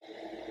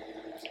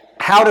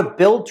How to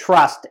build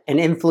trust and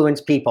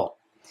influence people.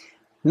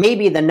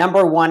 Maybe the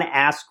number one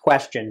asked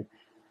question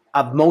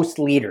of most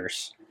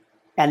leaders,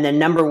 and the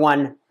number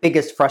one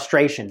biggest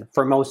frustration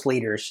for most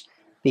leaders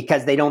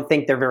because they don't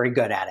think they're very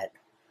good at it.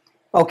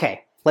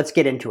 Okay, let's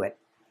get into it.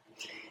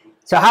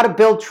 So, how to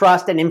build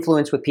trust and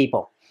influence with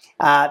people.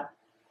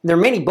 There are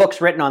many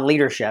books written on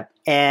leadership,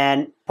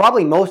 and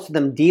probably most of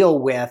them deal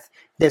with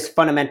this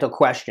fundamental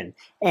question.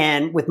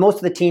 And with most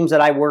of the teams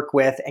that I work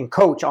with and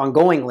coach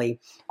ongoingly,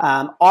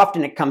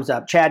 often it comes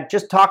up. Chad,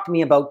 just talk to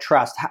me about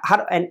trust.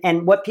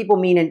 And what people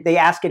mean, and they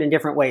ask it in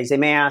different ways. They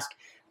may ask,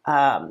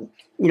 how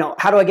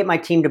do I get my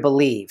team to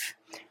believe?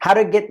 How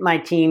to get my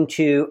team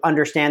to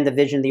understand the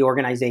vision of the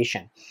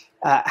organization?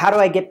 How do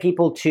I get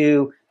people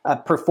to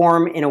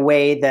perform in a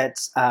way that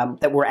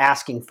we're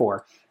asking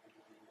for?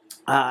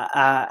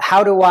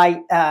 How do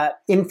I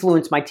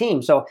influence my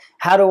team? So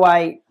how do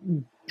I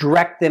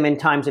direct them in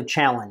times of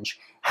challenge?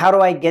 How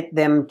do I get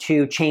them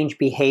to change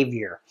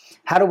behavior?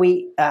 How do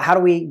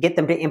we get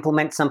them to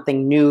implement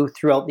something new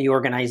throughout the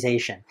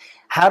organization?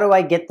 How do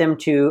I get them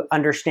to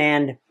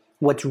understand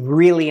what's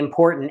really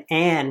important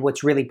and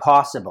what's really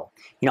possible?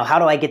 How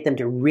do I get them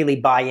to really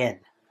buy in?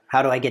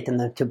 How do I get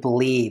them to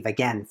believe?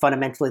 Again,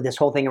 fundamentally, this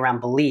whole thing around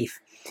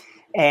belief.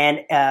 And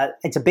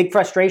it's a big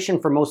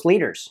frustration for most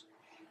leaders.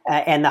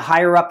 And the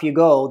higher up you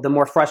go, the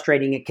more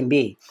frustrating it can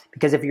be.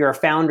 Because if you're a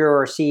founder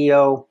or a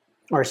CEO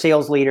or a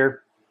sales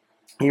leader,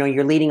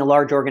 you're leading a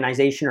large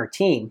organization or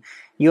team,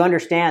 you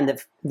understand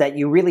that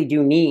you really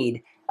do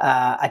need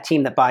a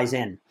team that buys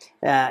in.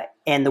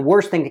 And the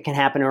worst thing that can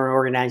happen in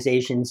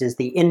organizations is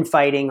the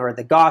infighting or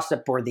the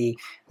gossip or the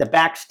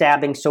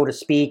backstabbing, so to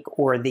speak,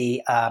 or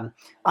the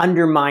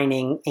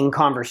undermining in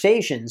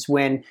conversations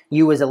when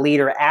you as a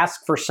leader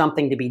ask for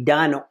something to be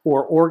done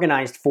or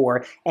organized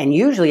for. And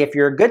usually if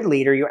you're a good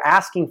leader, you're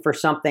asking for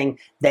something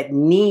that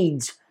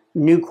needs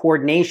new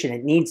coordination.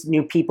 It needs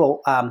new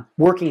people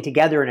working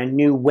together in a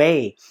new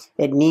way.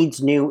 It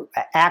needs new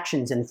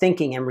actions and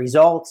thinking and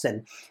results.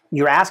 And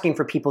you're asking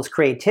for people's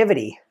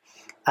creativity.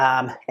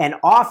 And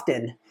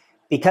often,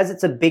 because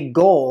it's a big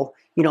goal,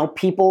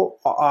 people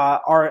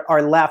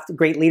are left,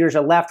 great leaders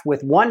are left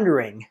with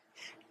wondering,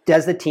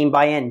 does the team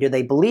buy in? Do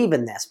they believe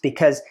in this?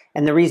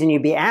 And the reason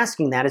you'd be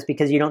asking that is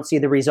because you don't see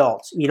the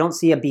results. You don't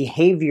see a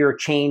behavior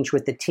change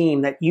with the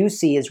team that you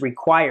see is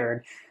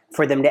required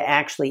for them to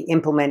actually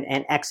implement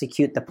and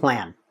execute the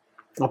plan.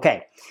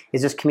 Okay,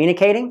 is this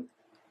communicating?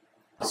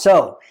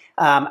 So,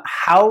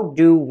 how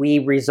do we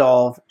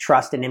resolve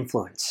trust and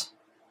influence?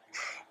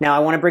 Now, I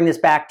want to bring this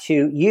back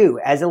to you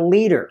as a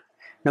leader.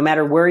 No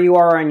matter where you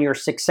are on your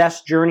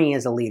success journey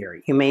as a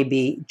leader, you may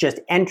be just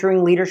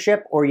entering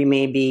leadership or you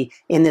may be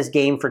in this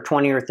game for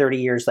 20 or 30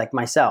 years like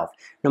myself.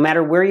 No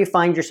matter where you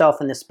find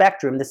yourself in the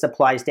spectrum, this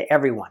applies to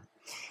everyone.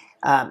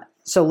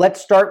 So let's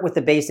start with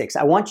the basics.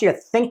 I want you to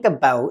think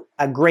about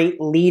a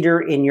great leader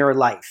in your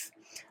life.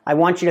 I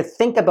want you to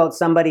think about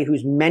somebody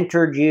who's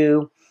mentored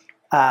you,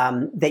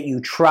 that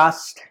you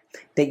trust,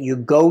 that you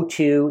go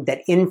to,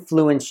 that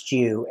influenced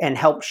you and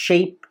helped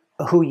shape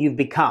who you've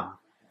become.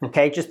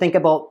 Okay, just think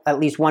about at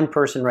least one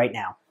person right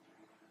now.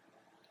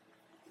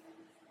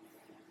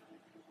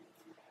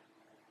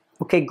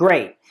 Okay,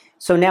 great.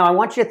 So now I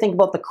want you to think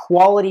about the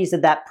qualities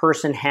that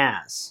person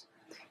has.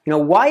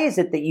 Why is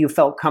it that you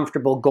felt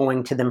comfortable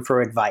going to them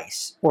for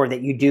advice, or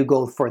that you do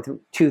go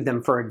to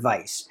them for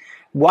advice?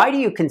 Why do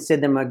you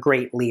consider them a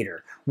great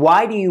leader?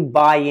 Why do you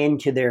buy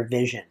into their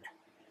vision?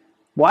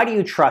 Why do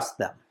you trust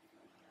them?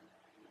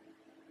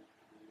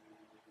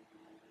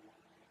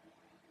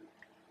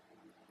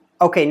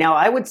 Okay, now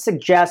I would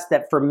suggest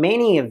that for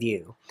many of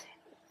you,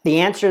 the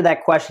answer to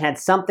that question had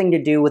something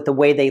to do with the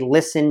way they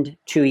listened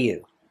to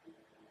you.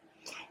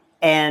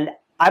 And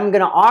I'm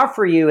going to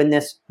offer you in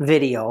this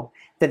video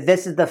that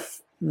this is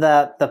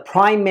the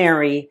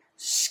primary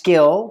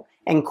skill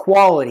and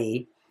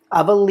quality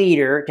of a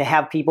leader to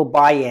have people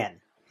buy in.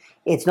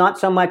 It's not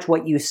so much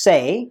what you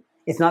say,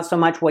 it's not so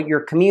much what you're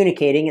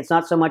communicating, it's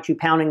not so much you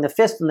pounding the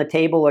fist on the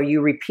table or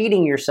you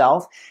repeating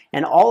yourself,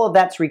 and all of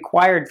that's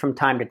required from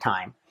time to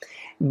time.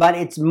 But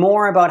it's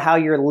more about how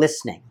you're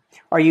listening.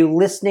 Are you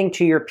listening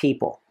to your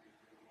people?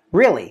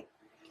 Really?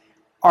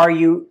 Are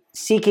you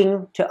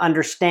seeking to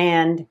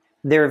understand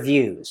their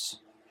views?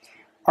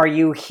 Are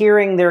you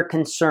hearing their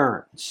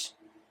concerns?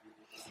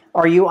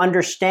 Are you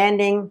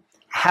understanding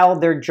how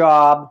their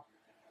job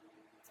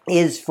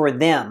is for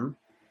them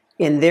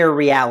in their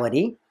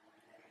reality?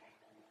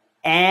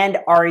 And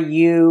are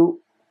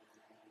you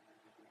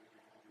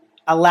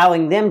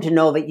allowing them to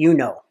know that you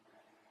know?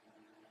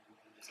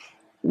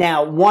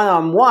 Now,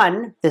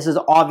 one-on-one, this is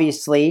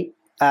obviously,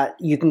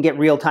 you can get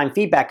real-time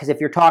feedback, because if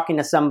you're talking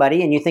to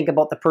somebody and you think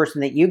about the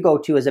person that you go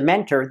to as a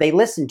mentor, they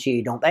listen to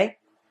you, don't they?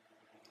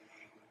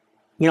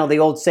 The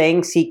old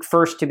saying, seek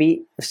first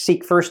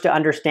to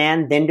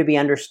understand, then to be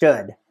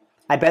understood.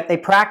 I bet they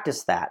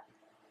practice that.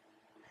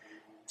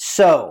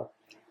 So,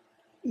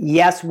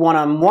 yes,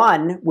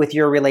 one-on-one with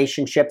your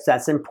relationships,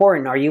 that's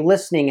important. Are you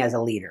listening as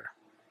a leader?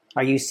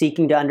 Are you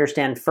seeking to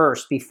understand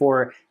first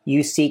before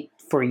you seek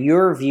for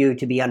your view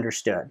to be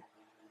understood?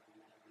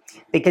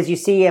 Because you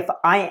see, if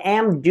I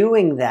am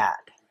doing that,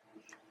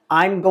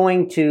 I'm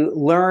going to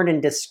learn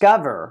and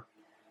discover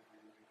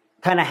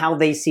kind of how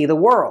they see the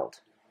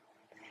world.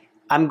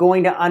 I'm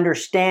going to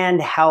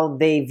understand how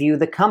they view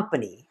the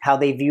company, how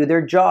they view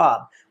their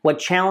job, what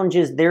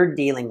challenges they're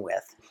dealing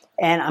with.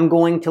 And I'm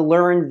going to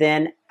learn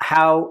then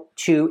how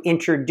to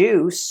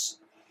introduce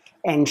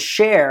and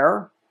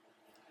share,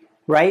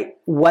 right,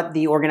 what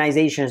the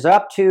organization is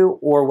up to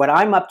or what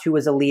I'm up to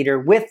as a leader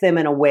with them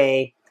in a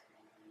way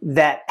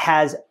that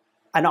has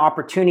an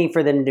opportunity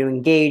for them to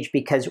engage,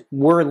 because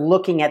we're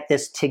looking at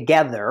this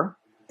together.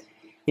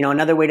 You know,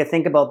 another way to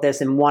think about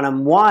this in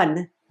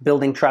one-on-one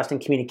building trust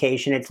and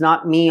communication, it's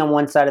not me on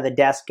one side of the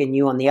desk and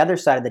you on the other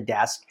side of the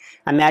desk.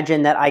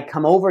 Imagine that I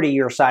come over to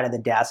your side of the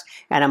desk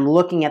and I'm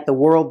looking at the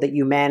world that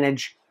you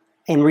manage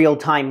in real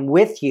time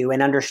with you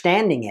and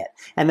understanding it.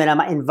 And then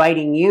I'm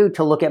inviting you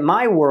to look at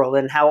my world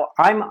and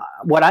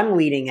what I'm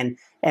leading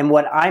and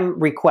what I'm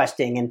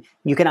requesting, and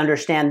you can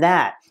understand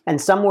that. And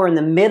somewhere in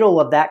the middle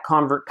of that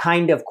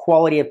kind of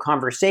quality of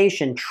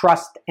conversation,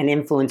 trust and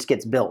influence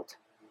gets built.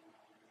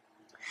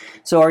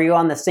 So are you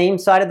on the same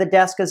side of the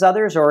desk as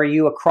others, or are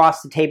you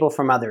across the table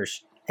from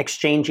others,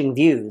 exchanging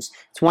views?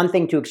 It's one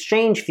thing to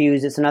exchange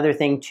views, it's another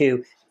thing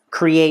to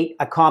create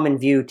a common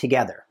view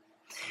together.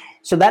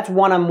 So that's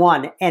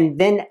one-on-one. And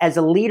then as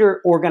a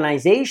leader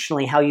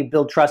organizationally, how you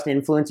build trust and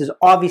influence is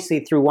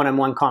obviously through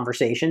one-on-one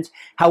conversations.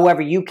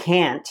 However, you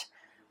can't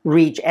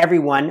reach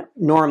everyone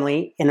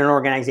normally in an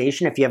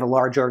organization if you have a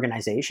large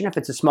organization. If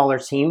it's a smaller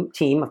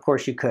team, of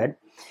course you could.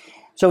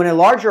 So in a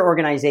larger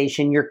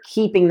organization, you're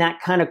keeping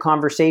that kind of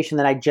conversation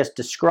that I just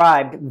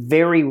described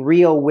very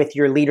real with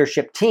your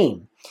leadership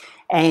team.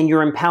 And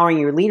you're empowering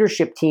your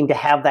leadership team to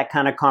have that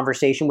kind of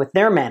conversation with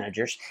their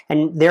managers.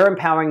 And they're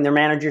empowering their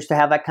managers to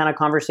have that kind of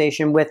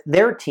conversation with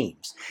their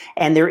teams.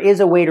 And there is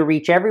a way to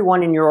reach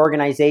everyone in your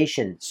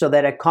organization, so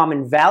that a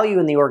common value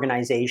in the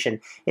organization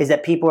is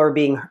that people are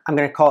being, I'm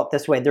going to call it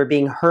this way, they're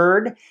being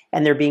heard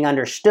and they're being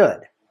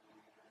understood.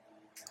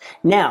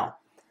 Now,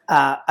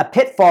 a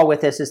pitfall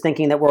with this is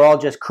thinking that we're all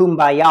just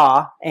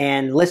kumbaya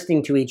and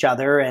listening to each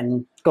other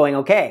and going,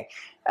 okay.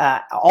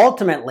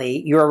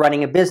 Ultimately, you're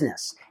running a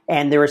business,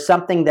 and there is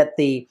something that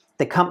the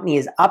company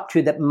is up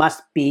to that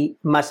must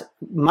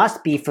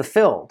be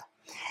fulfilled.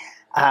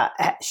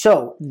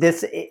 So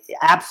this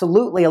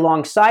absolutely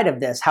alongside of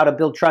this, how to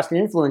build trust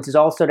and influence is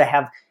also to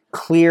have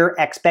clear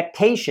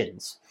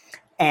expectations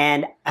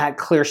and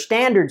clear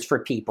standards for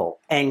people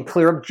and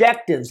clear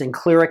objectives and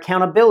clear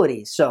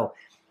accountability. So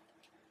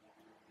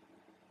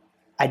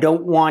I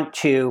don't want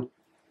to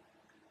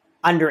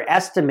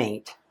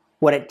underestimate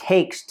what it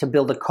takes to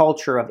build a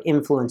culture of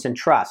influence and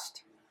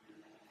trust.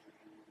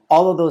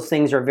 All of those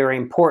things are very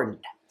important,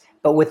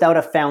 but without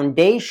a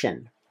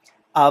foundation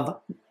of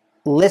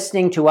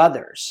listening to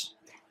others,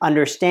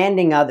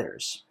 understanding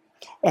others,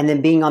 and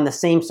then being on the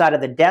same side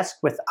of the desk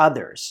with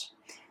others,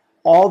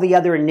 all the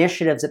other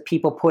initiatives that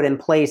people put in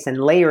place and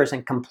layers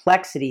and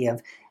complexity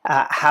of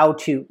how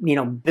to,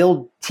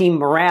 build team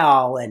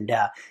morale and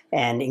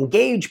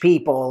engage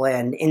people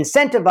and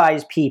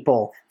incentivize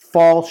people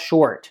fall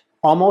short.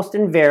 Almost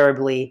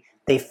invariably,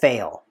 they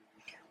fail.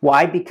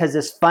 Why? Because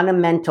this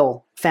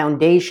fundamental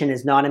foundation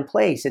is not in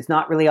place. It's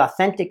not really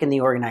authentic in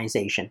the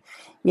organization.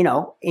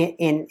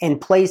 In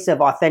place of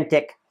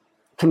authentic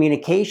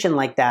communication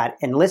like that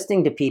and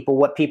listening to people,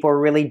 what people are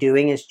really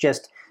doing is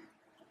just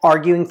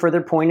arguing for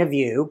their point of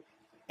view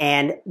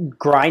and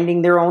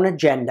grinding their own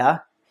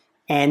agenda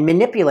and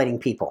manipulating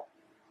people.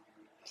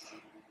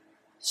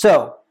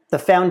 So the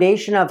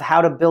foundation of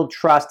how to build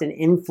trust and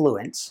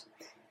influence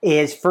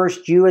is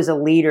first you as a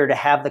leader to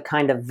have the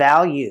kind of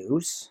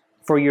values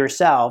for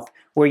yourself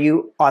where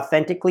you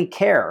authentically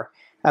care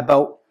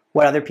about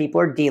what other people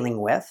are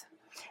dealing with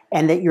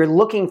and that you're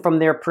looking from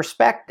their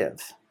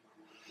perspective.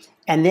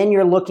 And then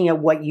you're looking at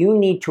what you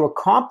need to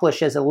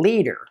accomplish as a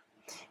leader,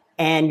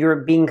 and you're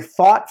being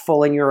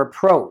thoughtful in your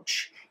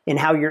approach in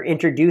how you're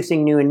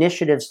introducing new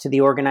initiatives to the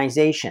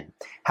organization,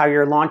 how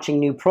you're launching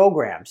new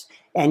programs,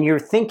 and you're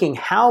thinking,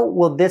 how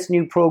will this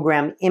new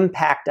program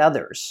impact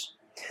others?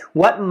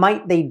 What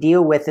might they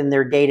deal with in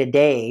their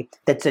day-to-day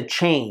that's a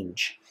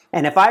change?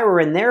 And if I were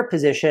in their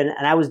position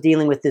and I was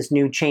dealing with this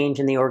new change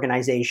in the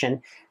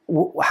organization,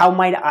 how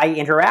might I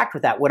interact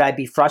with that? Would I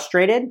be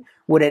frustrated?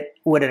 Would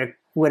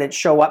it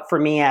show up for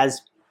me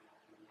as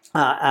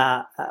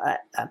a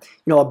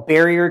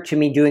barrier to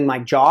me doing my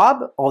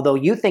job? Although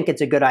you think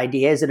it's a good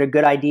idea, is it a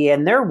good idea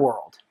in their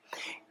world?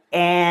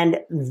 And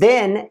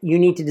then you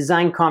need to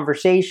design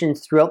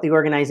conversations throughout the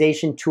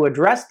organization to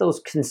address those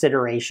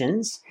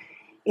considerations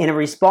in a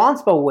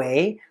responsible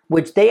way,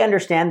 which they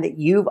understand that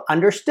you've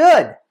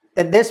understood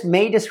that this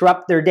may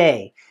disrupt their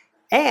day.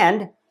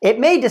 And it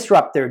may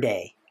disrupt their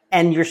day,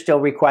 and you're still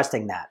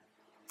requesting that.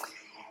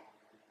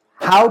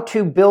 How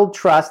to build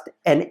trust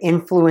and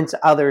influence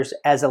others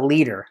as a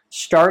leader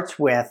starts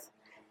with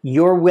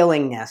your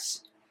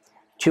willingness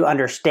to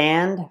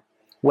understand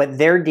what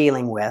they're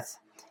dealing with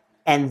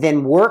and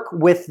then work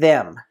with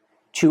them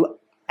to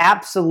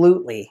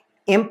absolutely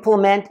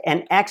implement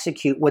and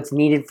execute what's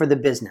needed for the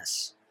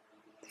business.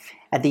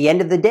 At the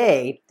end of the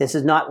day, this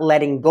is not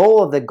letting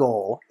go of the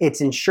goal. It's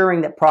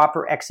ensuring that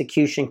proper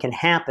execution can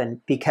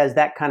happen because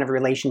that kind of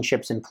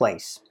relationship's in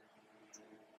place.